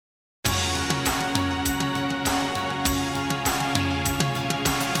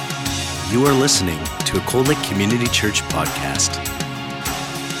You are listening to a Cold Lake Community Church podcast.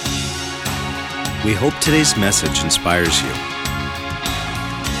 We hope today's message inspires you.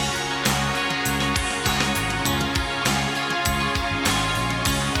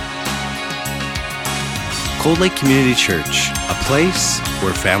 Cold Lake Community Church, a place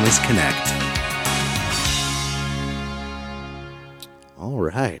where families connect. All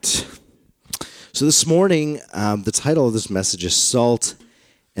right. So this morning, the title of this message is Salt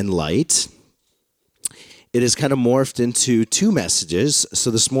and Light. It is kind of morphed into two messages.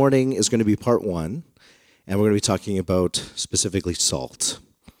 So this morning is going to be part one, and we're going to be talking about specifically salt.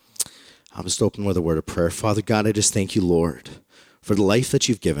 I'll just open with a word of prayer. Father God, I just thank you, Lord, for the life that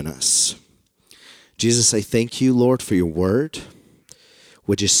you've given us. Jesus, I thank you, Lord, for your word,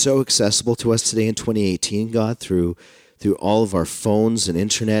 which is so accessible to us today in 2018, God, through all of our phones and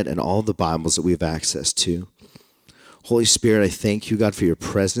internet and all the Bibles that we have access to. Holy Spirit, I thank you, God, for your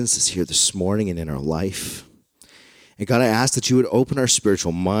presence is here this morning and in our life. And God, I ask that you would open our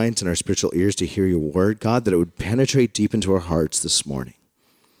spiritual minds and our spiritual ears to hear your word, God, that it would penetrate deep into our hearts this morning.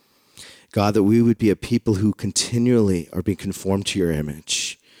 God, that we would be a people who continually are being conformed to your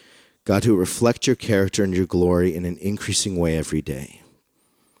image. God, who reflect your character and your glory in an increasing way every day.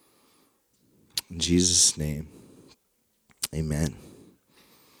 In Jesus' name, amen.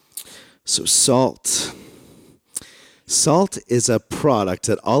 So salt. Salt is a product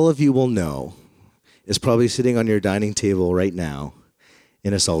that all of you will know is probably sitting on your dining table right now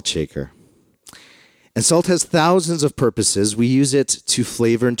in a salt shaker. And salt has thousands of purposes. We use it to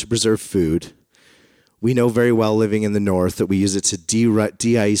flavor and to preserve food. We know very well living in the north that we use it to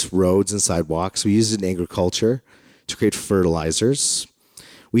de-ice roads and sidewalks. We use it in agriculture to create fertilizers.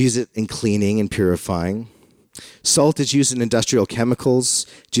 We use it in cleaning and purifying. Salt is used in industrial chemicals.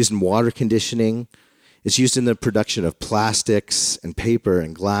 It's used in water conditioning. It's used in the production of plastics and paper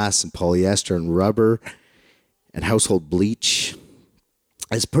and glass and polyester and rubber and household bleach.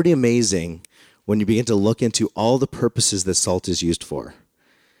 It's pretty amazing when you begin to look into all the purposes that salt is used for.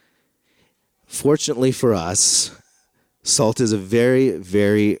 Fortunately for us, salt is a very,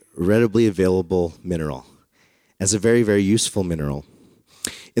 very readily available mineral. It's a very, very useful mineral.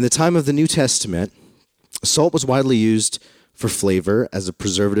 In the time of the New Testament, salt was widely used for flavor as a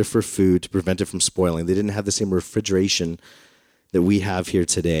preservative for food to prevent it from spoiling. They didn't have the same refrigeration that we have here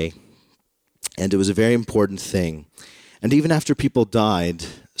today. And it was a very important thing. And even after people died,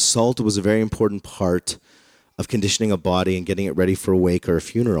 salt was a very important part of conditioning a body and getting it ready for a wake or a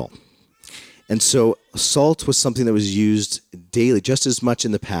funeral. And so salt was something that was used daily, just as much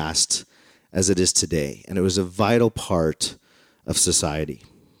in the past as it is today. And it was a vital part of society.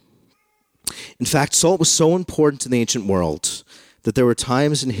 In fact, salt was so important in the ancient world that there were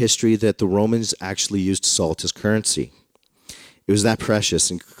times in history that the Romans actually used salt as currency. It was that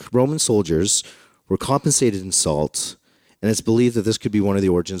precious, and Roman soldiers were compensated in salt, and it's believed that this could be one of the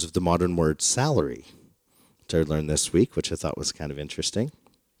origins of the modern word salary, which I learned this week, which I thought was kind of interesting.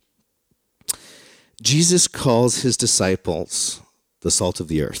 Jesus calls his disciples the salt of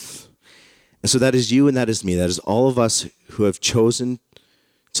the earth. And so that is you and that is me. That is all of us who have chosen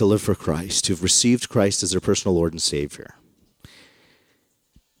to live for Christ, who have received Christ as their personal Lord and Savior.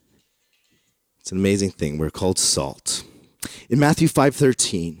 It's an amazing thing. We're called salt. In Matthew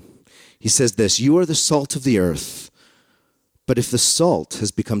 5:13, he says this, "You are the salt of the earth, but if the salt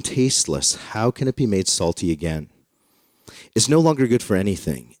has become tasteless, how can it be made salty again? It's no longer good for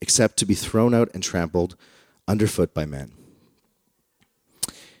anything except to be thrown out and trampled underfoot by men."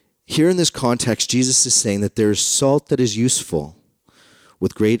 Here in this context, Jesus is saying that there is salt that is useful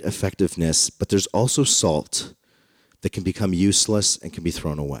with great effectiveness, but there's also salt that can become useless and can be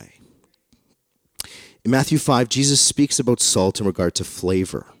thrown away. In Matthew 5, Jesus speaks about salt in regard to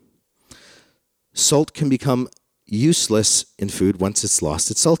flavor. Salt can become useless in food once it's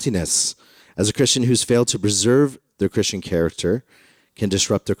lost its saltiness. As a Christian who's failed to preserve their Christian character can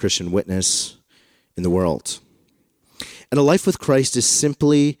disrupt their Christian witness in the world. And a life with Christ is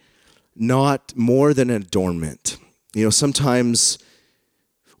simply not more than an adornment. You know, sometimes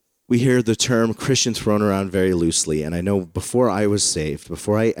we hear the term Christian thrown around very loosely, and I know before I was saved,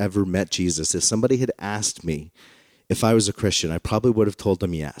 before I ever met Jesus, if somebody had asked me if I was a Christian, I probably would have told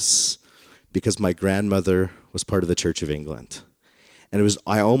them yes, because my grandmother was part of the Church of England. And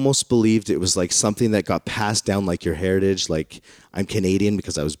I almost believed it was like something that got passed down like your heritage, like I'm Canadian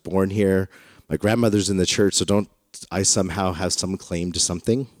because I was born here. My grandmother's in the church, so don't I somehow have some claim to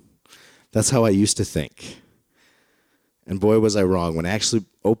something? That's how I used to think. And boy, was I wrong when I actually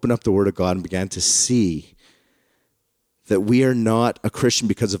opened up the Word of God and began to see that we are not a Christian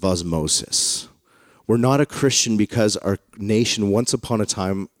because of osmosis. We're not a Christian because our nation once upon a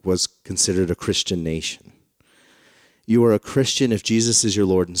time was considered a Christian nation. You are a Christian if Jesus is your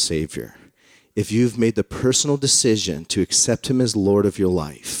Lord and Savior. If you've made the personal decision to accept him as Lord of your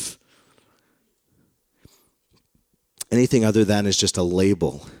life. Anything other than is just a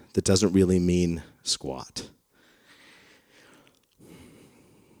label that doesn't really mean squat.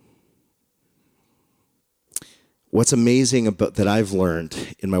 What's amazing about that I've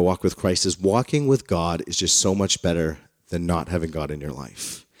learned in my walk with Christ is walking with God is just so much better than not having God in your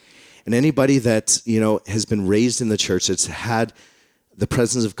life. And anybody that, has been raised in the church, that's had the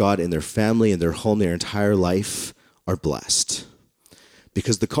presence of God in their family, in their home, their entire life, are blessed.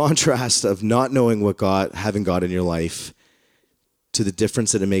 Because the contrast of not knowing having God in your life, to the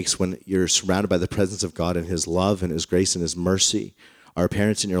difference that it makes when you're surrounded by the presence of God and his love and his grace and his mercy, our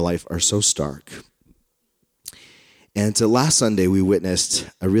parents in your life are so stark. And last Sunday, we witnessed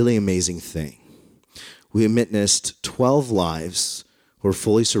a really amazing thing. We witnessed 12 lives who were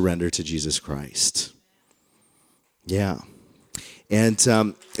fully surrendered to Jesus Christ. Yeah. And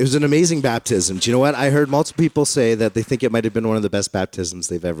it was an amazing baptism. Do you know what? I heard multiple people say that they think it might have been one of the best baptisms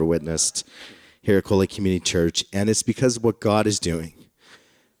they've ever witnessed here at Cold Lake Community Church. And it's because of what God is doing.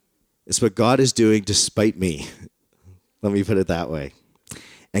 It's what God is doing despite me. Let me put it that way.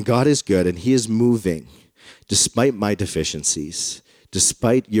 And God is good, and he is moving despite my deficiencies,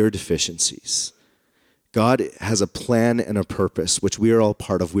 despite your deficiencies. God has a plan and a purpose, which we are all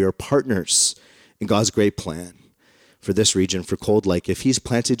part of. We are partners in God's great plan for this region, for Cold Lake. If he's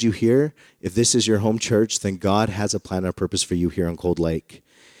planted you here, if this is your home church, then God has a plan and a purpose for you here on Cold Lake,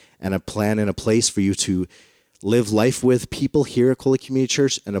 and a plan and a place for you to live life with people here at Cold Lake Community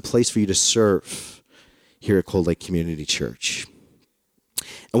Church, and a place for you to serve here at Cold Lake Community Church.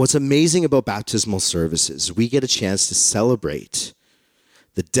 And what's amazing about baptismal services, we get a chance to celebrate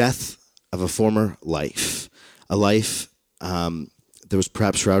the death of a former life, a life that was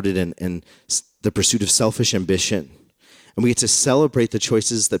perhaps shrouded in the pursuit of selfish ambition. And we get to celebrate the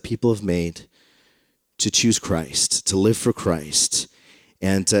choices that people have made to choose Christ, to live for Christ.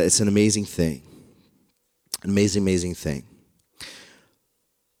 And it's an amazing thing, an amazing, amazing thing.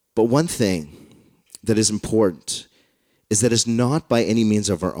 But one thing that is important is that it's not by any means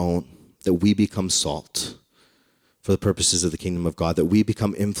of our own that we become salt for the purposes of the kingdom of God, that we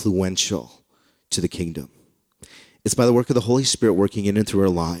become influential to the kingdom. It's by the work of the Holy Spirit working in and through our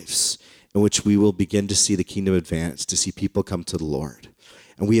lives, in which we will begin to see the kingdom advance, to see people come to the Lord.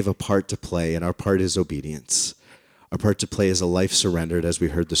 And we have a part to play, and our part is obedience. Our part to play is a life surrendered, as we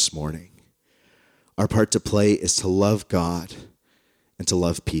heard this morning. Our part to play is to love God and to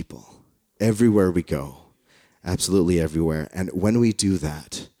love people everywhere we go. Absolutely everywhere. And when we do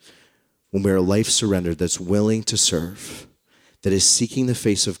that, when we're a life surrendered that's willing to serve, that is seeking the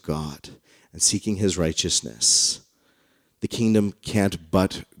face of God and seeking his righteousness, the kingdom can't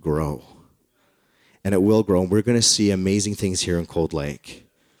but grow. And it will grow. And we're going to see amazing things here in Cold Lake.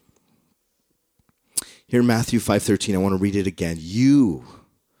 Here in Matthew 5:13, I want to read it again. You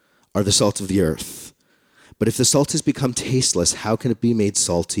are the salt of the earth. But if the salt has become tasteless, how can it be made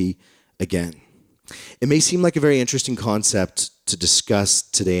salty again? It may seem like a very interesting concept to discuss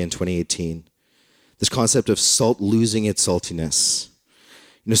today in 2018, this concept of salt losing its saltiness.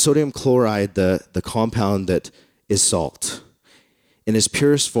 Sodium chloride, the compound that is salt, in its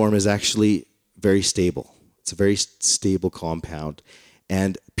purest form is actually very stable. It's a very stable compound,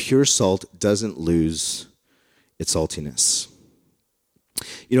 and pure salt doesn't lose its saltiness.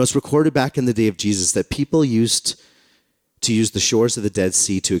 It's recorded back in the day of Jesus that people used to use the shores of the Dead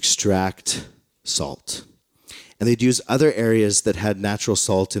Sea to extract salt. And they'd use other areas that had natural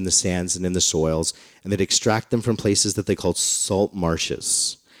salt in the sands and in the soils, and they'd extract them from places that they called salt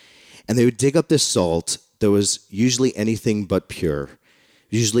marshes. And they would dig up this salt that was usually anything but pure,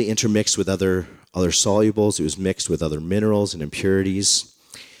 usually intermixed with other solubles. It was mixed with other minerals and impurities.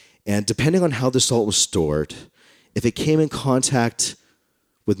 And depending on how the salt was stored, if it came in contact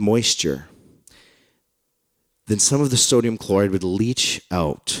with moisture, then some of the sodium chloride would leach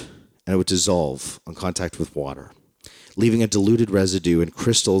out, and it would dissolve on contact with water, leaving a diluted residue and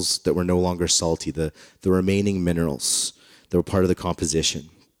crystals that were no longer salty, the remaining minerals that were part of the composition.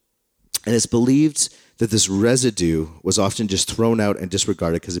 And it's believed that this residue was often just thrown out and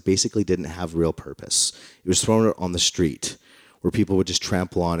disregarded because it basically didn't have real purpose. It was thrown out on the street where people would just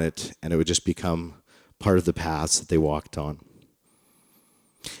trample on it, and it would just become part of the paths that they walked on.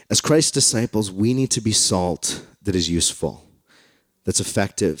 As Christ's disciples, we need to be salt that is useful, that's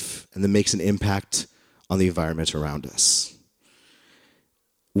effective, and that makes an impact on the environment around us.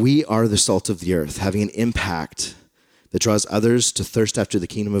 We are the salt of the earth, having an impact that draws others to thirst after the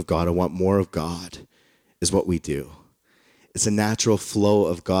kingdom of God and want more of God is what we do. It's a natural flow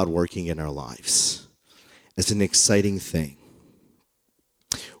of God working in our lives. It's an exciting thing.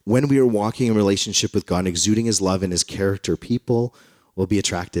 When we are walking in relationship with God and exuding his love and his character, people will be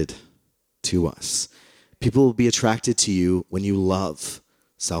attracted to us. People will be attracted to you when you love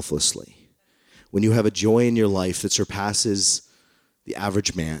selflessly, when you have a joy in your life that surpasses the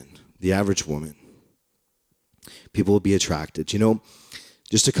average man, the average woman. People will be attracted. You know,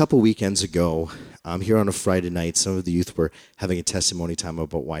 just a couple weekends ago, here on a Friday night, some of the youth were having a testimony time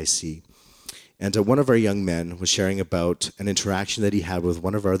about YC. And one of our young men was sharing about an interaction that he had with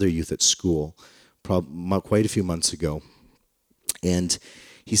one of our other youth at school quite a few months ago. And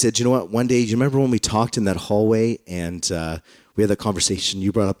he said, you know what, one day, you remember when we talked in that hallway and we had that conversation,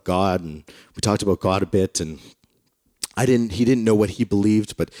 you brought up God and we talked about God a bit, and he didn't know what he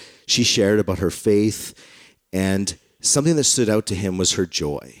believed, but she shared about her faith, and something that stood out to him was her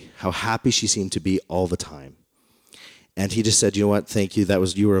joy, how happy she seemed to be all the time. And he just said, you know what, thank you.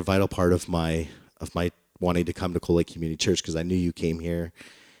 You were a vital part of my wanting to come to Cold Lake Community Church, because I knew you came here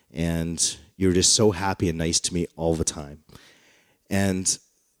and you were just so happy and nice to me all the time. And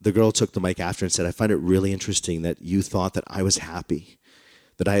the girl took the mic after and said, I find it really interesting that you thought that I was happy,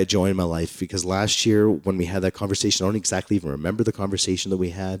 that I had joy in my life, because last year when we had that conversation, I don't exactly even remember the conversation that we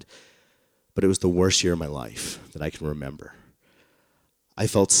had, but it was the worst year of my life that I can remember. I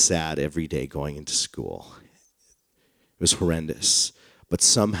felt sad every day going into school. It was horrendous. But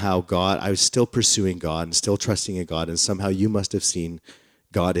somehow I was still pursuing God and still trusting in God, and somehow you must have seen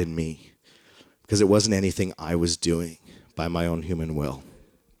God in me, because it wasn't anything I was doing by my own human will.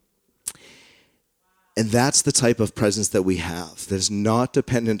 And that's the type of presence that we have, that is not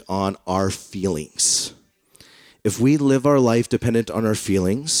dependent on our feelings. If we live our life dependent on our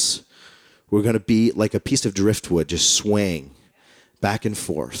feelings, we're going to be like a piece of driftwood just swaying back and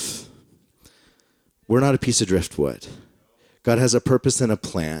forth. We're not a piece of driftwood. God has a purpose and a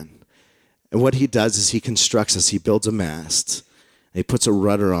plan. And what he does is he constructs us. He builds a mast. And he puts a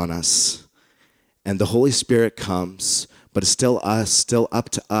rudder on us. And the Holy Spirit comes, but it's still up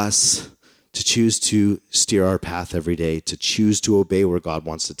to us to choose to steer our path every day, to choose to obey where God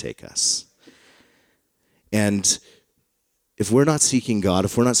wants to take us. And if we're not seeking God,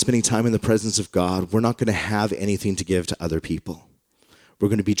 if we're not spending time in the presence of God, we're not going to have anything to give to other people. We're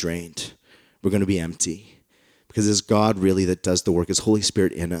going to be drained. We're going to be empty. Because it's God really that does the work. It's Holy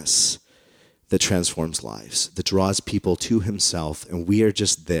Spirit in us that transforms lives, that draws people to himself, and we are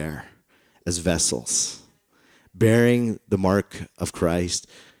just there as vessels, bearing the mark of Christ,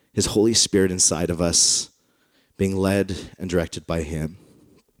 his Holy Spirit inside of us, being led and directed by him.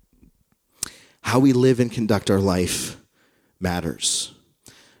 How we live and conduct our life matters.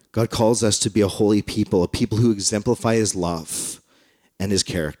 God calls us to be a holy people, a people who exemplify his love and his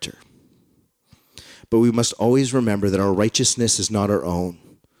character. But we must always remember that our righteousness is not our own.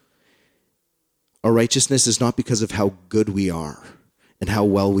 Our righteousness is not because of how good we are and how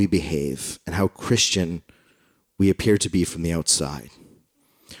well we behave and how Christian we appear to be from the outside.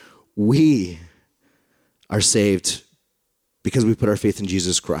 We are saved because we put our faith in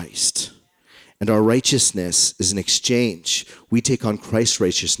Jesus Christ. And our righteousness is an exchange. We take on Christ's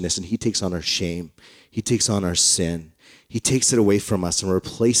righteousness, and he takes on our shame. He takes on our sin. He takes it away from us and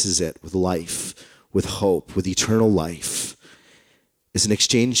replaces it with life, with hope, with eternal life. It's an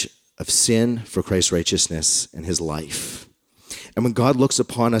exchange of sin for Christ's righteousness and his life. And when God looks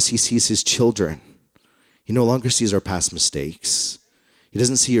upon us, he sees his children. He no longer sees our past mistakes. He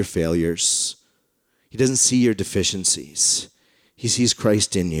doesn't see your failures. He doesn't see your deficiencies. He sees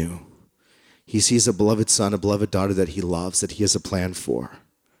Christ in you. He sees a beloved son, a beloved daughter that he loves, that he has a plan for.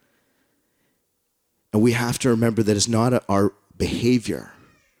 And we have to remember that it's not our behavior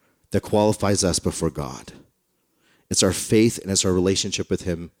that qualifies us before God. It's our faith and it's our relationship with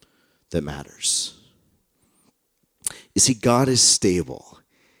him that matters. You see, God is stable.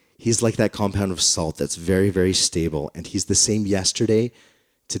 He's like that compound of salt that's very, very stable, and he's the same yesterday,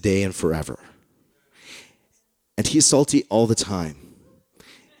 today, and forever. And he's salty all the time.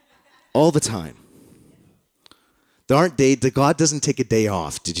 All the time. God doesn't take a day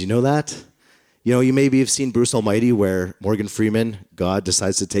off. Did you know that? You know, you maybe have seen Bruce Almighty where Morgan Freeman, God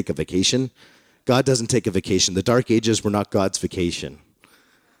decides to take a vacation. God doesn't take a vacation. The Dark Ages were not God's vacation.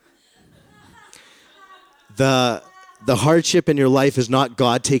 The hardship in your life is not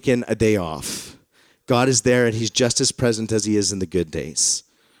God taking a day off. God is there, and he's just as present as he is in the good days.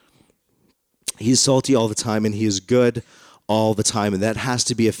 He's salty all the time, and he is good all the time. And that has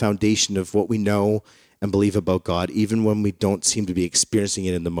to be a foundation of what we know and believe about God, even when we don't seem to be experiencing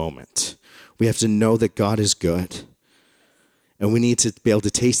it in the moment. We have to know that God is good. And we need to be able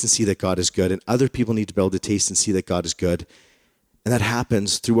to taste and see that God is good, and other people need to be able to taste and see that God is good. And that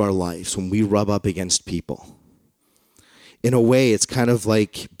happens through our lives when we rub up against people. In a way, it's kind of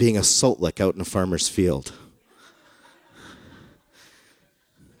like being a salt lick out in a farmer's field.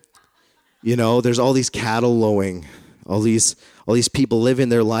 You know, there's all these cattle lowing, all these people living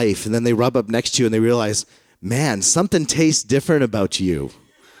their life, and then they rub up next to you and they realize, man, something tastes different about you.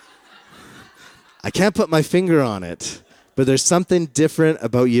 I can't put my finger on it, but there's something different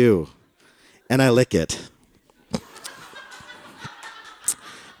about you. And I lick it.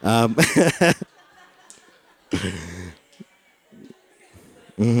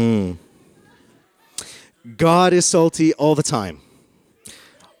 God is salty all the time.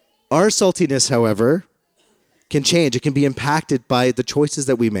 Our saltiness, however, can change. It can be impacted by the choices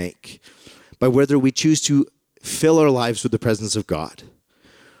that we make, by whether we choose to fill our lives with the presence of God,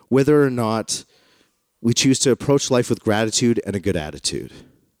 whether or not we choose to approach life with gratitude and a good attitude.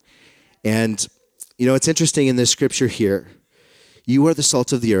 And, you know, it's interesting in this scripture here. You are the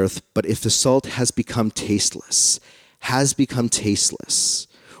salt of the earth, but if the salt has become tasteless,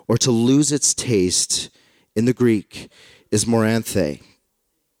 or to lose its taste in the Greek is moranthe.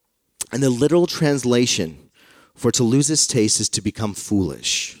 And the literal translation for to lose its taste is to become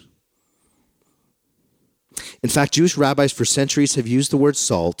foolish. In fact, Jewish rabbis for centuries have used the word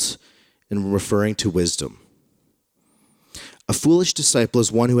salt in referring to wisdom. A foolish disciple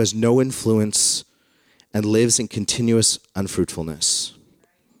is one who has no influence and lives in continuous unfruitfulness.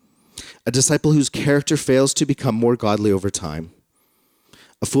 A disciple whose character fails to become more godly over time.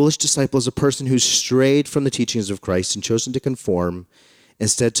 A foolish disciple is a person who's strayed from the teachings of Christ and chosen to conform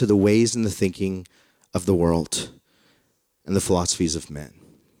instead to the ways and the thinking of the world and the philosophies of men.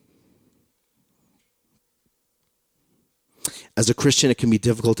 As a Christian, it can be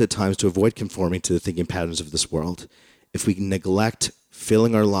difficult at times to avoid conforming to the thinking patterns of this world if we neglect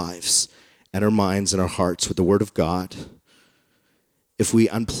filling our lives and our minds and our hearts with the Word of God. If we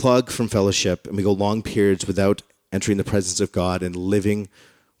unplug from fellowship and we go long periods without entering the presence of God and living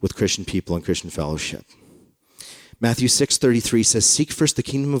with Christian people and Christian fellowship. Matthew 6:33 says, "Seek first the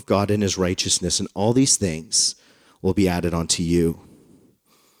kingdom of God and his righteousness, and all these things will be added unto you."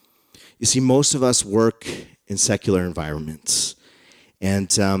 You see, most of us work in secular environments.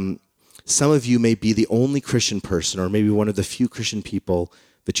 And some of you may be the only Christian person or maybe one of the few Christian people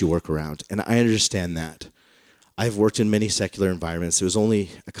that you work around. And I understand that. I've worked in many secular environments. It was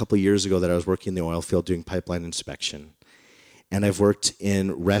only a couple of years ago that I was working in the oil field doing pipeline inspection. And I've worked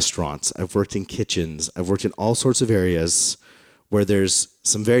in restaurants. I've worked in kitchens. I've worked in all sorts of areas where there's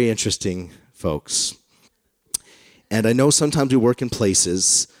some very interesting folks. And I know sometimes we work in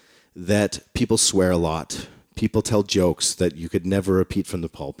places that people swear a lot. People tell jokes that you could never repeat from the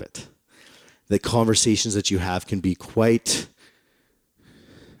pulpit. The conversations that you have can be quite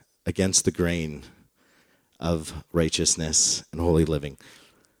against the grain of righteousness and holy living.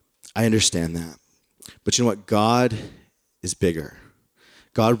 I understand that. But you know what? God is bigger.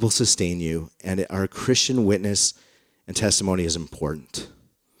 God will sustain you, and our Christian witness and testimony is important.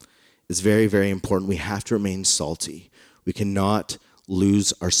 It's very, very important. We have to remain salty. We cannot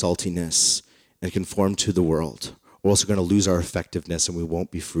lose our saltiness and conform to the world, or else we're going to lose our effectiveness and we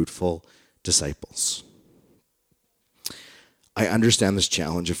won't be fruitful disciples. I understand this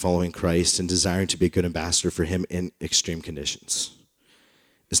challenge of following Christ and desiring to be a good ambassador for him in extreme conditions.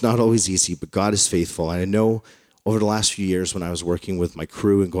 It's not always easy, but God is faithful. And I know over the last few years when I was working with my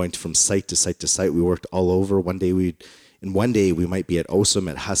crew and going from site to site to site, we worked all over. One day we might be at Osum,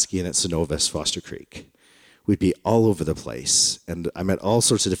 at Husky, and at Synovus, Foster Creek. We'd be all over the place, and I met all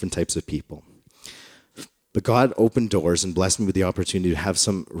sorts of different types of people. But God opened doors and blessed me with the opportunity to have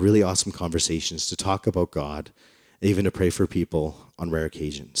some really awesome conversations, to talk about God, and even to pray for people on rare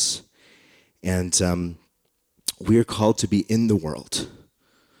occasions. And we are called to be in the world,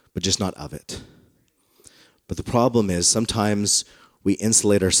 but just not of it. But the problem is sometimes we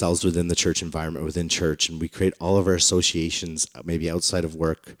insulate ourselves within the church environment, within church, and we create all of our associations, maybe outside of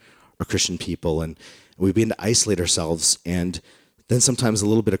work or Christian people, and we begin to isolate ourselves, and then sometimes a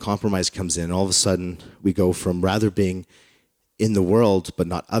little bit of compromise comes in. All of a sudden, we go from rather being in the world but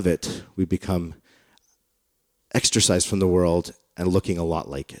not of it, we become exorcised from the world and looking a lot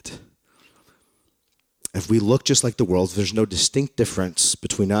like it. If we look just like the world, there's no distinct difference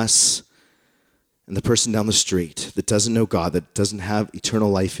between us and the person down the street that doesn't know God, that doesn't have eternal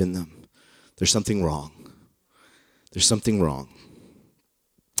life in them. There's something wrong. There's something wrong.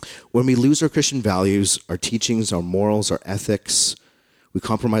 When we lose our Christian values, our teachings, our morals, our ethics, we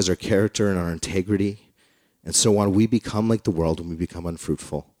compromise our character and our integrity, and so on, we become like the world and we become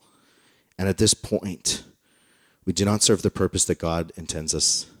unfruitful. And at this point, we do not serve the purpose that God intends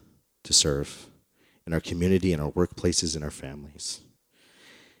us to serve in our community, in our workplaces, in our families.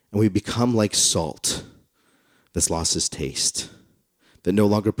 And we become like salt that's lost its taste, that no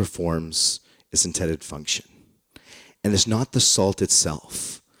longer performs its intended function. And it's not the salt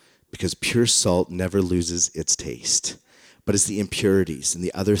itself, because pure salt never loses its taste, but it's the impurities and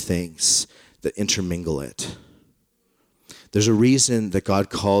the other things that intermingle it. There's a reason that God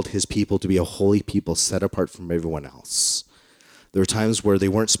called his people to be a holy people set apart from everyone else. There were times where they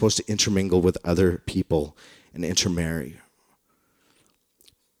weren't supposed to intermingle with other people and intermarry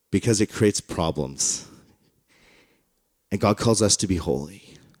because it creates problems. And God calls us to be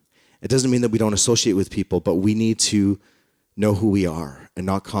holy. It doesn't mean that we don't associate with people, but we need to know who we are and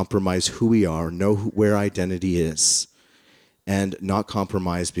not compromise who we are, know where identity is, and not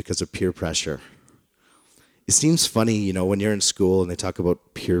compromise because of peer pressure. It seems funny, when you're in school and they talk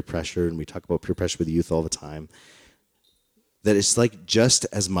about peer pressure, and we talk about peer pressure with youth all the time, that it's like just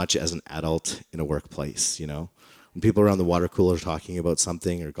as much as an adult in a workplace, When people around the water cooler are talking about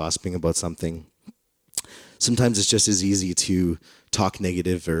something or gossiping about something, sometimes it's just as easy to talk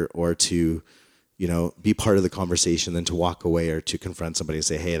negative or to, be part of the conversation than to walk away or to confront somebody and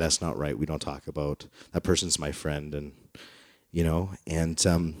say, hey, that's not right. We don't talk about that person's my friend. And,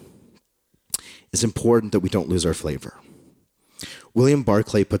 it's important that we don't lose our flavor. William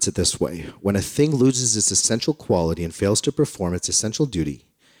Barclay puts it this way: when a thing loses its essential quality and fails to perform its essential duty,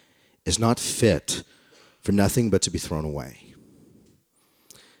 is not fit for nothing but to be thrown away.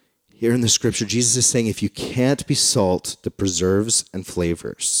 Here in the scripture, Jesus is saying if you can't be salt that preserves and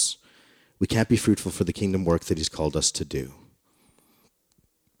flavors, we can't be fruitful for the kingdom work that he's called us to do.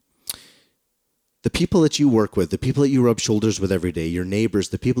 The people that you work with, the people that you rub shoulders with every day, your neighbors,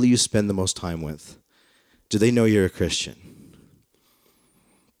 the people that you spend the most time with, do they know you're a Christian?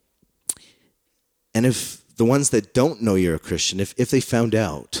 And if the ones that don't know you're a Christian, if they found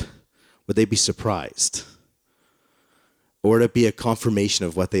out, would they be surprised? Or would it be a confirmation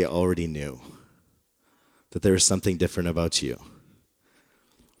of what they already knew? That there is something different about you?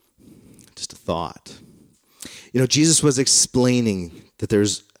 Just a thought. Jesus was explaining that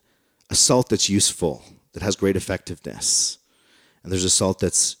there's a salt that's useful, that has great effectiveness. And there's a salt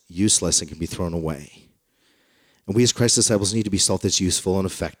that's useless and can be thrown away. And we as Christ disciples need to be salt that's useful and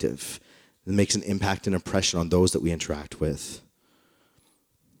effective, that makes an impact and impression on those that we interact with.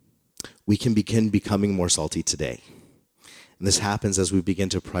 We can begin becoming more salty today. And this happens as we begin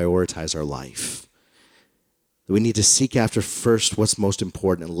to prioritize our life. We need to seek after first what's most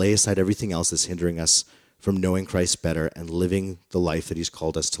important and lay aside everything else that's hindering us from knowing Christ better and living the life that he's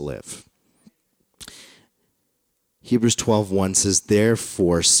called us to live. Hebrews 12:1 says,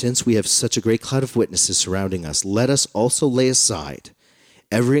 therefore, since we have such a great cloud of witnesses surrounding us, let us also lay aside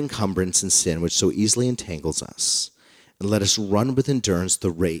every encumbrance and sin which so easily entangles us, and let us run with endurance the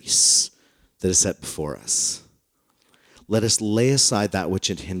race that is set before us. Let us lay aside that which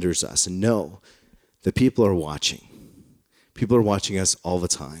hinders us and know that people are watching. People are watching us all the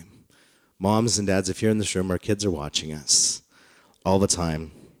time. Moms and dads, if you're in this room, our kids are watching us all the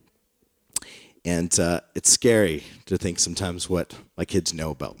time. And it's scary to think sometimes what my kids know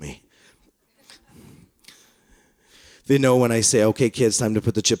about me. They know when I say, okay, kids, time to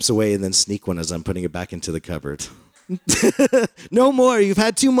put the chips away, and then sneak one as I'm putting it back into the cupboard. No more, you've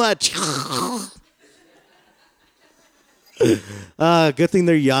had too much. Good thing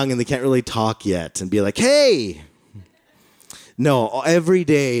they're young and they can't really talk yet and be like, hey. No, every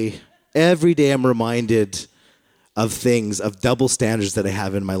day I'm reminded of things, of double standards that I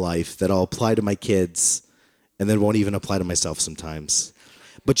have in my life that I'll apply to my kids and then won't even apply to myself sometimes.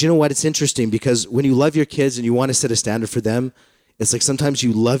 But you know what? It's interesting because when you love your kids and you want to set a standard for them, it's like sometimes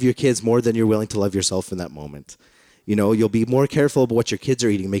you love your kids more than you're willing to love yourself in that moment. You'll be more careful about what your kids are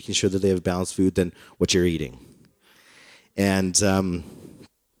eating, making sure that they have balanced food than what you're eating. And I'm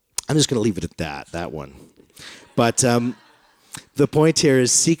just going to leave it at that one. But the point here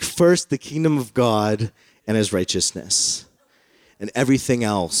is seek first the kingdom of God and his righteousness, and everything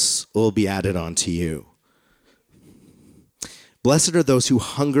else will be added on to you. Blessed are those who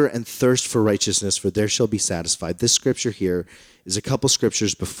hunger and thirst for righteousness, for they shall be satisfied. This scripture here is a couple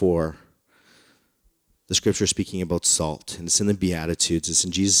scriptures before the scripture speaking about salt, and it's in the Beatitudes. It's in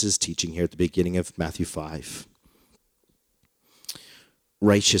Jesus' teaching here at the beginning of Matthew 5.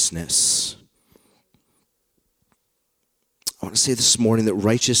 Righteousness. I want to say this morning that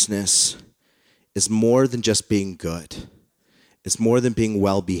righteousness is more than just being good. It's more than being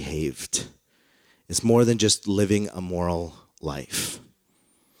well-behaved. It's more than just living a moral life.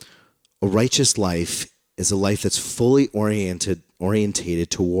 A righteous life is a life that's fully orientated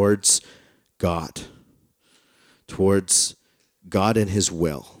towards God, towards God and his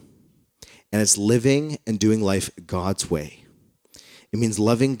will. And it's living and doing life God's way. It means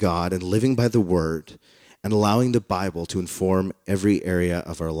loving God and living by the word and allowing the Bible to inform every area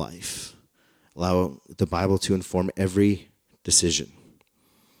of our life. Allow the Bible to inform every decision.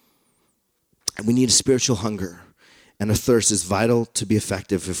 And we need a spiritual hunger, and a thirst is vital to be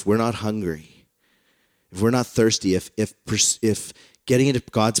effective. If we're not hungry, if we're not thirsty, if getting into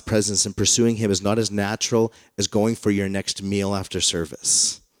God's presence and pursuing him is not as natural as going for your next meal after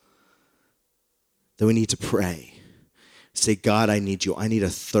service, then we need to pray. Say, God, I need you. I need a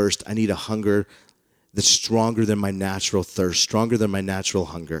thirst. I need a hunger that's stronger than my natural thirst, stronger than my natural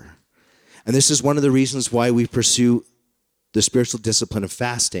hunger. And this is one of the reasons why we pursue the spiritual discipline of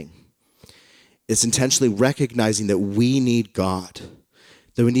fasting. It's intentionally recognizing that we need God,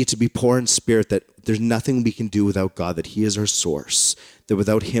 that we need to be poor in spirit, that there's nothing we can do without God, that he is our source, that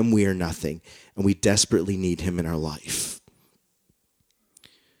without him we are nothing, and we desperately need him in our life.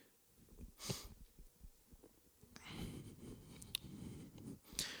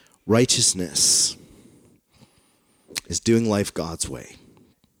 Righteousness is doing life God's way,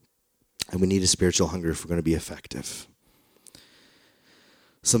 and we need a spiritual hunger if we're going to be effective.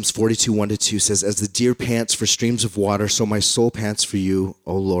 Psalms 42, 1-2 says, as the deer pants for streams of water, so my soul pants for you,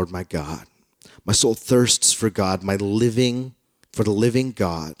 O Lord my God. My soul thirsts for God, for the living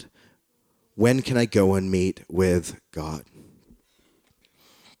God. When can I go and meet with God?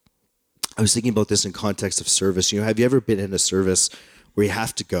 I was thinking about this in context of service. Have you ever been in a service where you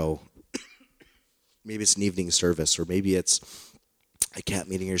have to go? Maybe it's an evening service, or maybe it's a camp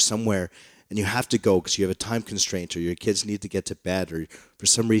meeting or somewhere, and you have to go because you have a time constraint, or your kids need to get to bed, or for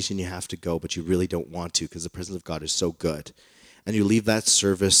some reason you have to go, but you really don't want to because the presence of God is so good. And you leave that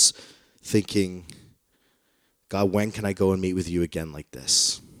service thinking, God, when can I go and meet with you again like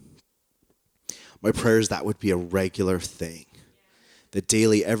this? My prayer is that would be a regular thing. That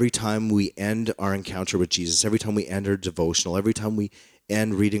daily, every time we end our encounter with Jesus, every time we end our devotional, every time we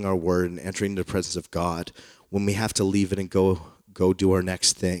end reading our word and entering the presence of God, when we have to leave it and go do our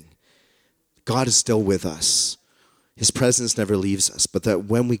next thing, God is still with us. His presence never leaves us, but that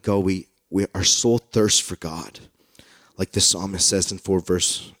when we go, our soul thirsts for God. Like the psalmist says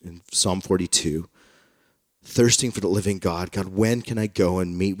in Psalm 42, thirsting for the living God. God, when can I go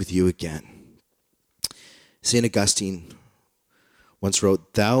and meet with you again? St. Augustine once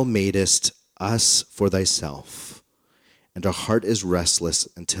wrote, thou madest us for thyself, and our heart is restless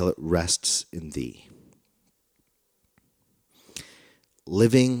until it rests in thee.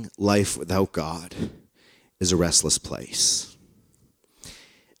 Living life without God is a restless place.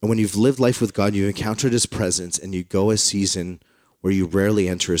 And when you've lived life with God, you've encountered his presence, and you go a season where you rarely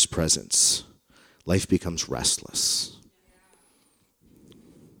enter his presence, life becomes restless.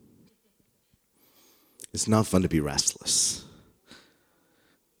 It's not fun to be restless.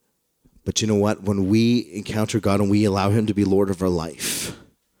 But you know what? When we encounter God and we allow him to be Lord of our life,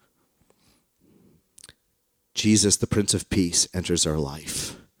 Jesus, the Prince of Peace, enters our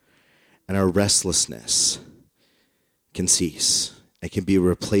life. And our restlessness can cease. It can be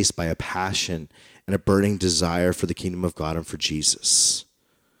replaced by a passion and a burning desire for the kingdom of God and for Jesus.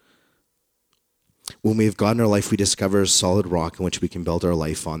 When we have God in our life, we discover a solid rock in which we can build our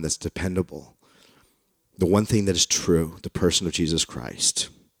life on that's dependable. The one thing that is true, the person of Jesus Christ.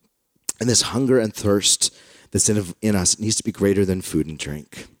 And this hunger and thirst that's in us needs to be greater than food and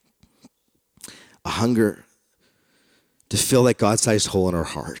drink. A hunger to fill that God-sized hole in our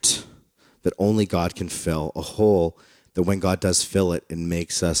heart that only God can fill. A hole that when God does fill it, it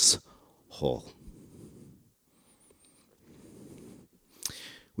makes us whole.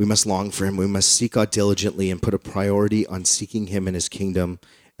 We must long for him. We must seek God diligently and put a priority on seeking him and his kingdom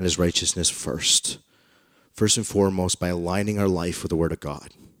and his righteousness first. First and foremost, by aligning our life with the word of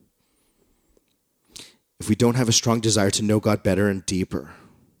God. If we don't have a strong desire to know God better and deeper,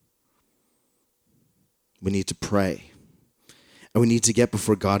 we need to pray. And we need to get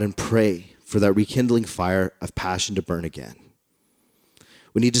before God and pray for that rekindling fire of passion to burn again.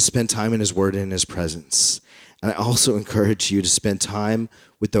 We need to spend time in his word and in his presence. And I also encourage you to spend time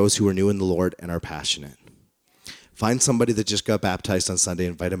with those who are new in the Lord and are passionate. Find somebody that just got baptized on Sunday,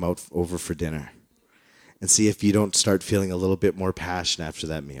 invite them out over for dinner. And see if you don't start feeling a little bit more passion after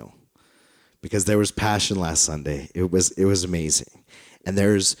that meal. Because there was passion last Sunday. It was amazing. And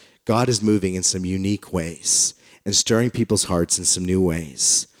God is moving in some unique ways and stirring people's hearts in some new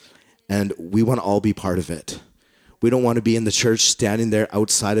ways. And we want to all be part of it. We don't want to be in the church standing there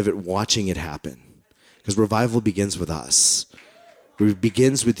outside of it watching it happen. Because revival begins with us. It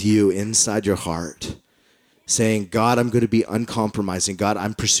begins with you inside your heart, saying, God, I'm going to be uncompromising. God,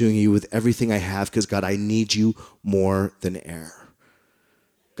 I'm pursuing you with everything I have because, God, I need you more than air.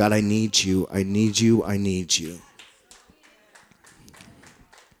 God, I need you. I need you. I need you.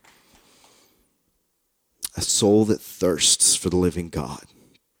 A soul that thirsts for the living God.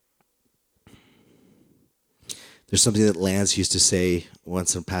 There's something that Lance used to say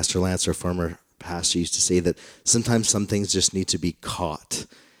once, and Pastor Lance, our former pastor, used to say that sometimes some things just need to be caught.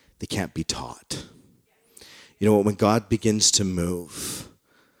 They can't be taught. You know what? When God begins to move,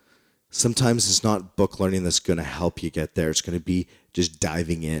 sometimes it's not book learning that's going to help you get there. It's going to be just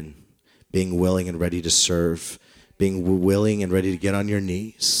diving in, being willing and ready to serve, being willing and ready to get on your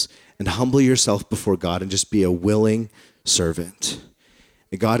knees and humble yourself before God and just be a willing servant.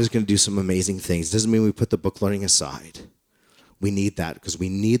 And God is going to do some amazing things. It doesn't mean we put the book learning aside. We need that because we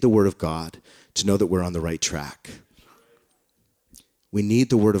need the Word of God to know that we're on the right track. We need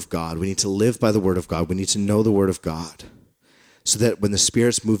the Word of God. We need to live by the Word of God. We need to know the Word of God so that when the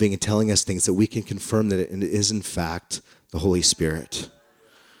Spirit's moving and telling us things that we can confirm that it is in fact the Holy Spirit.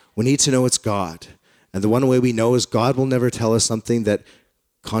 We need to know it's God. And the one way we know is God will never tell us something that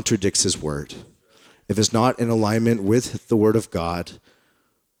contradicts His Word. If it's not in alignment with the Word of God,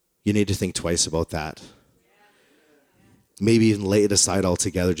 you need to think twice about that. Maybe even lay it aside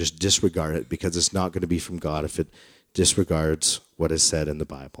altogether, just disregard it because it's not going to be from God if it disregards what is said in the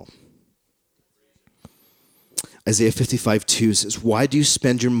Bible. Isaiah 55:2 says, why do you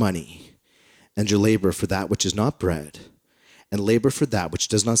spend your money and your labor for that which is not bread, and labor for that which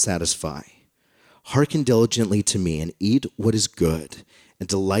does not satisfy? Hearken diligently to me and eat what is good, and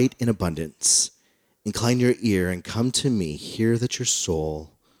delight in abundance. Incline your ear and come to me. Hear that your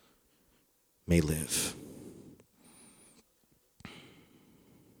soul may live.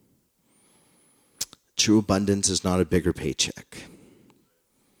 True abundance is not a bigger paycheck.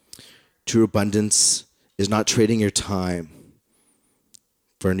 True abundance is not trading your time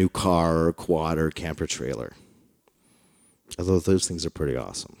for a new car or a quad or a camper trailer. Although those things are pretty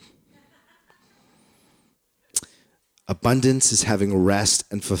awesome. Abundance is having rest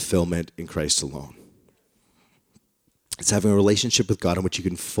and fulfillment in Christ alone. It's having a relationship with God in which you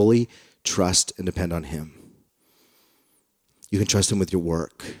can fully trust and depend on Him. You can trust Him with your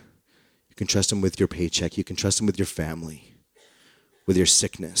work. You can trust Him with your paycheck. You can trust Him with your family, with your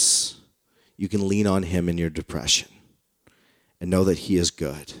sickness. You can lean on Him in your depression and know that He is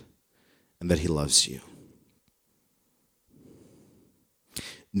good and that He loves you.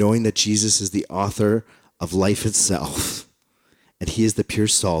 Knowing that Jesus is the author of life itself and He is the pure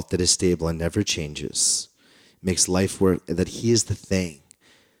salt that is stable and never changes, makes life worth, that He is the thing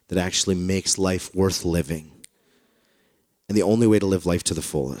that actually makes life worth living and the only way to live life to the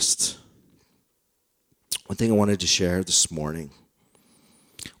fullest. One thing I wanted to share this morning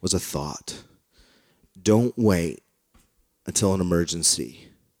was a thought. Don't wait until an emergency,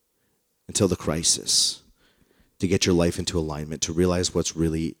 until the crisis, to get your life into alignment, to realize what's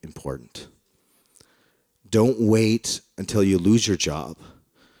really important. Don't wait until you lose your job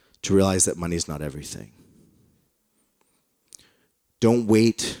to realize that money is not everything. Don't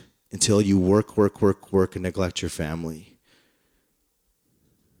wait until you work and neglect your family.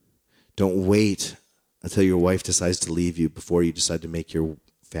 Don't wait until your wife decides to leave you before you decide to make your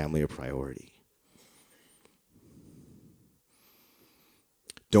family a priority.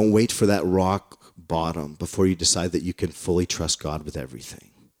 Don't wait for that rock bottom before you decide that you can fully trust God with everything.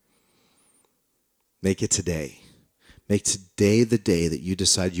 Make it today. Make today the day that you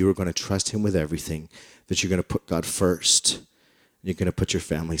decide you are going to trust Him with everything, that you're going to put God first, and you're going to put your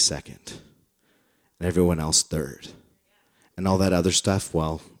family second, and everyone else third. And all that other stuff,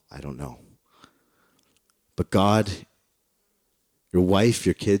 well, I don't know. But God, your wife,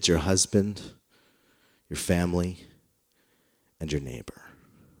 your kids, your husband, your family, and your neighbor.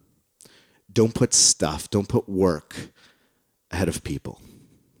 Don't put stuff, don't put work ahead of people.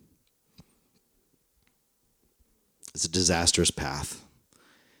 It's a disastrous path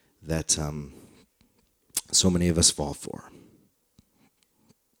that so many of us fall for.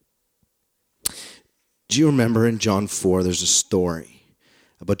 Do you remember in John 4, there's a story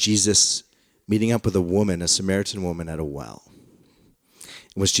about Jesus meeting up with a woman, a Samaritan woman at a well,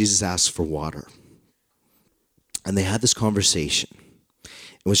 in which Jesus asked for water. And they had this conversation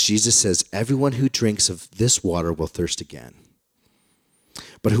in which Jesus says, everyone who drinks of this water will thirst again.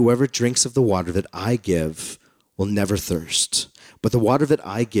 But whoever drinks of the water that I give will never thirst. But the water that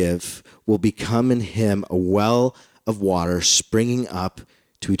I give will become in him a well of water springing up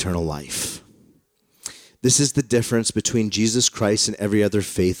to eternal life. This is the difference between Jesus Christ and every other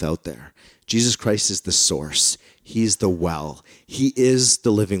faith out there. Jesus Christ is the source. He's the well. He is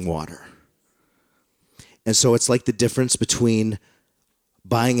the living water. And so it's like the difference between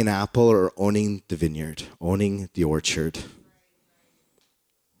buying an apple or owning the vineyard, owning the orchard.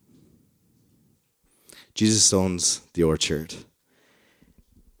 Jesus owns the orchard.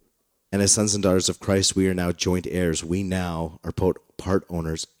 And as sons and daughters of Christ, we are now joint heirs. We now are part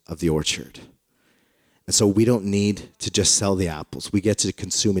owners of the orchard. And so we don't need to just sell the apples. We get to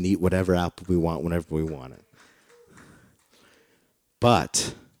consume and eat whatever apple we want whenever we want it.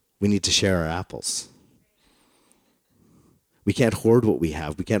 But we need to share our apples. We can't hoard what we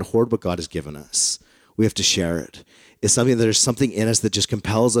have. We can't hoard what God has given us. We have to share it. It's something that there's something in us that just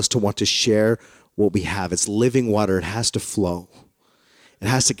compels us to want to share what we have. It's living water. It has to flow. It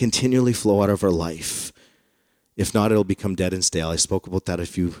has to continually flow out of our life. If not, it'll become dead and stale. I spoke about that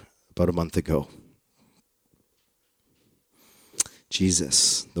about a month ago.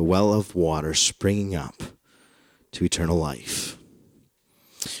 Jesus, the well of water springing up to eternal life.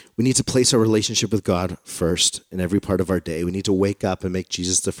 We need to place our relationship with God first in every part of our day. We need to wake up and make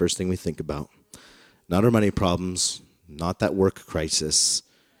Jesus the first thing we think about. Not our money problems, not that work crisis,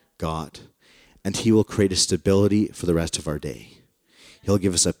 God. And he will create a stability for the rest of our day. He'll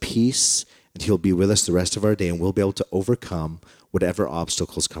give us a peace, and he'll be with us the rest of our day, and we'll be able to overcome whatever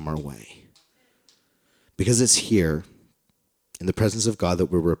obstacles come our way. Because it's here, in the presence of God, that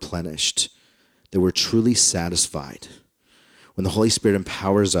we're replenished, that we're truly satisfied. When the Holy Spirit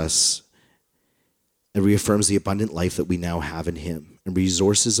empowers us and reaffirms the abundant life that we now have in him, and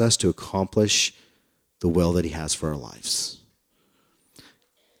resources us to accomplish the will that he has for our lives.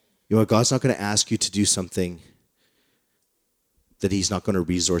 You know what? God's not going to ask you to do something that he's not going to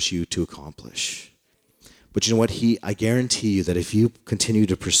resource you to accomplish. But you know what? I guarantee you that if you continue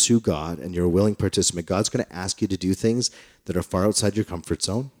to pursue God and you're a willing participant, God's going to ask you to do things that are far outside your comfort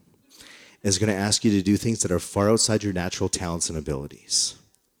zone. And is going to ask you to do things that are far outside your natural talents and abilities.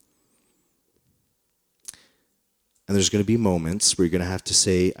 And there's going to be moments where you're going to have to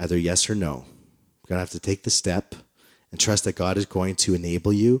say either yes or no. You're going to have to take the step and trust that God is going to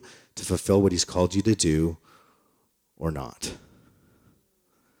enable you to fulfill what he's called you to do or not.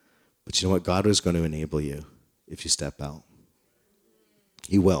 But you know what? God is going to enable you if you step out.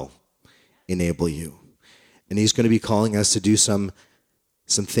 He will enable you. And he's going to be calling us to do some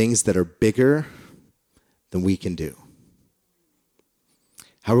things that are bigger than we can do.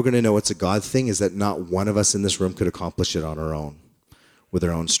 How we're going to know it's a God thing is that not one of us in this room could accomplish it on our own, with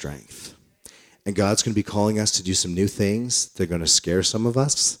our own strength. And God's going to be calling us to do some new things. They're going to scare some of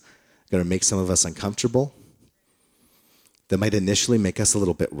us, going to make some of us uncomfortable. That might initially make us a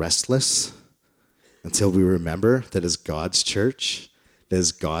little bit restless until we remember that is God's church, that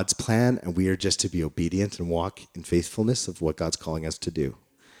is God's plan, and we are just to be obedient and walk in faithfulness of what God's calling us to do.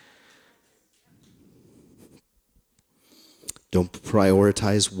 Don't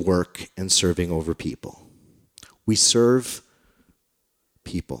prioritize work and serving over people. We serve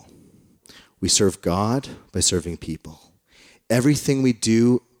people. We serve God by serving people. Everything we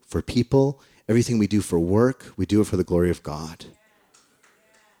do for people, everything we do for work, we do it for the glory of God.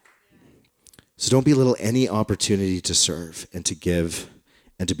 So don't belittle any opportunity to serve and to give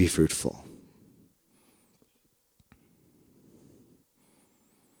and to be fruitful.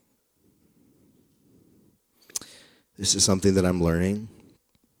 This is something that I'm learning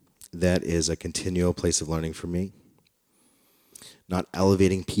that is a continual place of learning for me. Not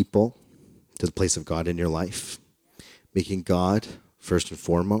elevating people to the place of God in your life. Making God first and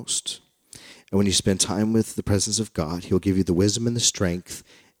foremost. And when you spend time with the presence of God, he'll give you the wisdom and the strength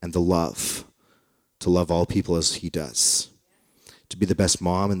and the love to love all people as he does. To be the best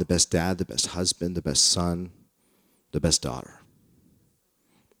mom and the best dad, the best husband, the best son, the best daughter.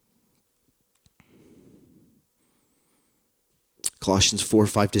 Colossians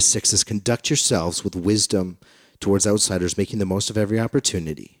 4:5-6 says, conduct yourselves with wisdom towards outsiders, making the most of every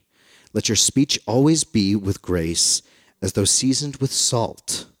opportunity. Let your speech always be with grace, as though seasoned with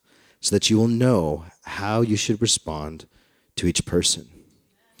salt, so that you will know how you should respond to each person.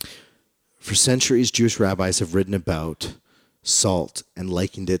 For centuries, Jewish rabbis have written about salt and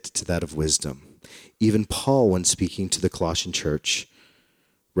likened it to that of wisdom. Even Paul, when speaking to the Colossian church,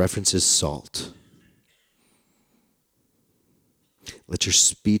 references salt. Let your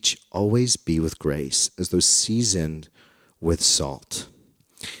speech always be with grace, as though seasoned with salt.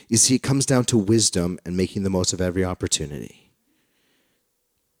 You see, it comes down to wisdom and making the most of every opportunity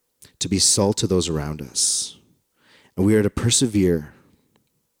to be salt to those around us. And we are to persevere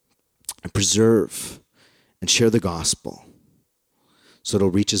and preserve and share the gospel so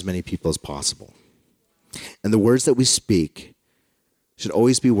it'll reach as many people as possible. And the words that we speak should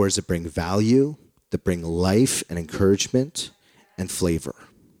always be words that bring value, that bring life and encouragement and flavor.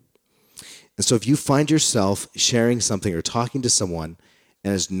 And so if you find yourself sharing something or talking to someone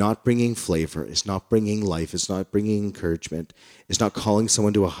and it's not bringing flavor, it's not bringing life, it's not bringing encouragement, it's not calling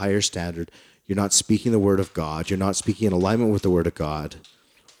someone to a higher standard, you're not speaking the word of God, you're not speaking in alignment with the word of God,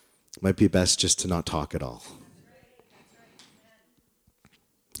 it might be best just to not talk at all.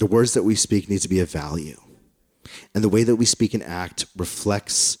 The words that we speak need to be of value. And the way that we speak and act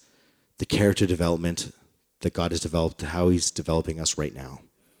reflects the character development that God has developed, how he's developing us right now.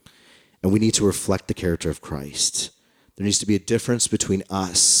 And we need to reflect the character of Christ. There needs to be a difference between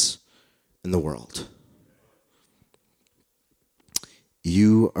us and the world.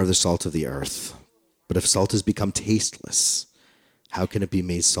 You are the salt of the earth. But if salt has become tasteless, how can it be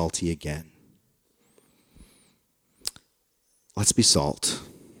made salty again? Let's be salt.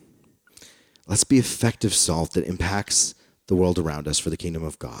 Let's be effective salt that impacts the world around us for the kingdom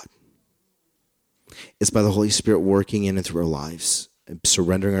of God. It's by the Holy Spirit working in and through our lives and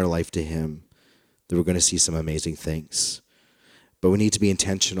surrendering our life to him that we're going to see some amazing things. But we need to be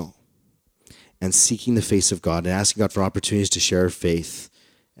intentional and seeking the face of God and asking God for opportunities to share our faith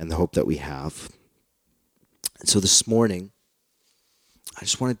and the hope that we have. And so this morning, I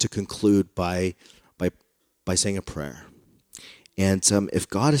just wanted to conclude by saying a prayer. And if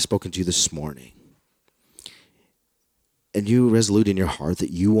God has spoken to you this morning, and you resolute in your heart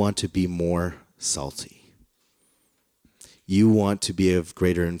that you want to be more salty, you want to be of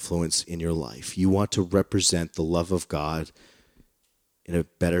greater influence in your life, you want to represent the love of God in a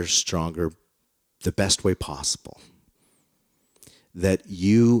better, stronger, the best way possible, that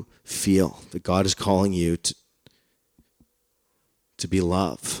you feel that God is calling you to be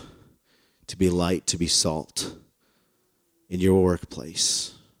love, to be light, to be salt in your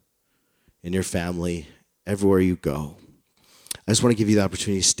workplace, in your family, everywhere you go. I just want to give you the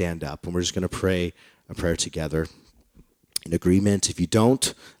opportunity to stand up, and we're just going to pray a prayer together in agreement. If you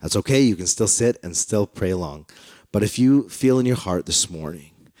don't, that's okay. You can still sit and still pray along. But if you feel in your heart this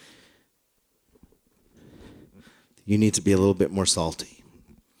morning, you need to be a little bit more salty,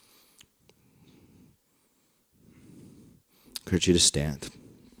 I encourage you to stand.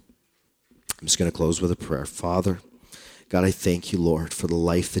 I'm just going to close with a prayer. Father, God, I thank you, Lord, for the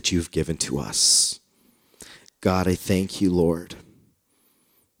life that you've given to us. God, I thank you, Lord.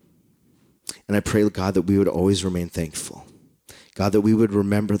 And I pray, God, that we would always remain thankful. God, that we would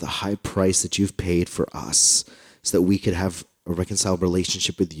remember the high price that you've paid for us so that we could have a reconciled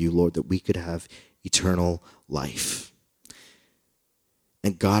relationship with you, Lord, that we could have eternal life.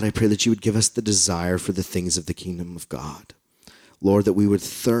 And God, I pray that you would give us the desire for the things of the kingdom of God. Lord, that we would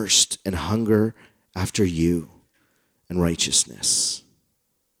thirst and hunger after you and righteousness.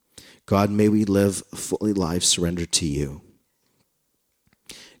 God, may we live fully lives surrendered to you.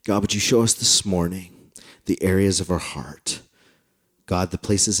 God, would you show us this morning the areas of our heart, God, the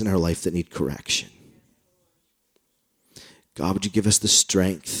places in our life that need correction. God, would you give us the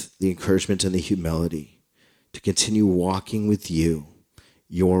strength, the encouragement, and the humility to continue walking with you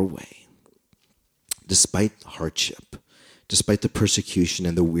your way, despite hardship, despite the persecution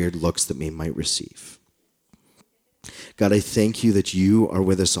and the weird looks that we might receive. God, I thank you that you are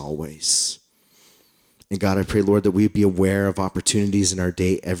with us always. And God, I pray, Lord, that we be aware of opportunities in our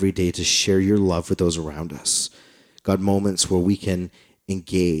day, every day, to share your love with those around us. God, moments where we can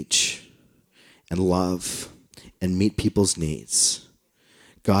engage and love and meet people's needs.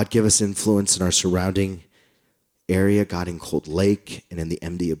 God, give us influence in our surrounding area, God, in Cold Lake and in the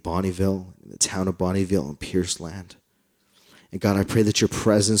MD of Bonnyville, in the town of Bonnyville and Pierceland. And God, I pray that your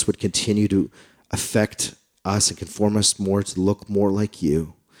presence would continue to affect us and conform us more to look more like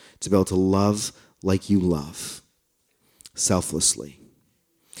you, to be able to love like you love, selflessly.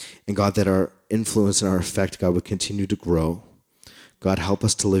 And God, that our influence and our effect, God, would continue to grow. God, help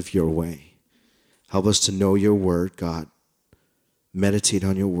us to live your way. Help us to know your word, God. Meditate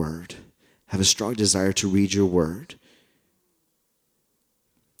on your word. Have a strong desire to read your word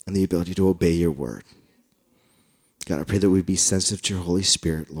and the ability to obey your word. God, I pray that we'd be sensitive to your Holy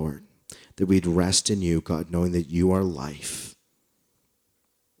Spirit, Lord, that we'd rest in you, God, knowing that you are life,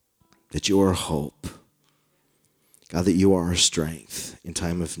 that you are hope, God, that you are our strength in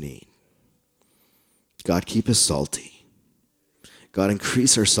time of need. God, keep us salty. God,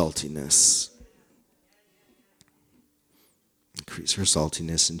 increase our saltiness. Increase our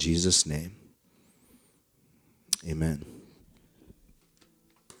saltiness in Jesus' name. Amen.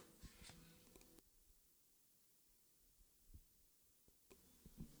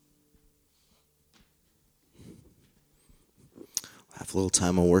 Have a little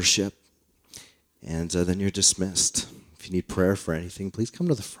time of worship, and then you're dismissed. If you need prayer for anything, please come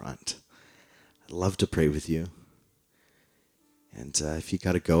to the front. I'd love to pray with you. And if you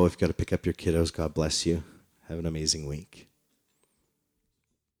got to go, if you got to pick up your kiddos, God bless you. Have an amazing week.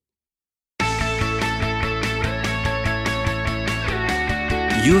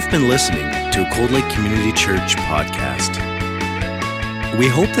 You have been listening to a Cold Lake Community Church podcast. We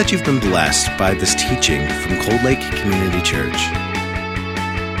hope that you've been blessed by this teaching from Cold Lake Community Church.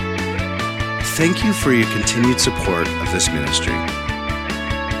 Thank you for your continued support of this ministry.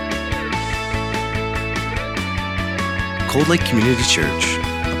 Cold Lake Community Church,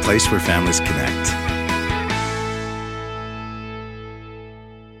 a place where families connect.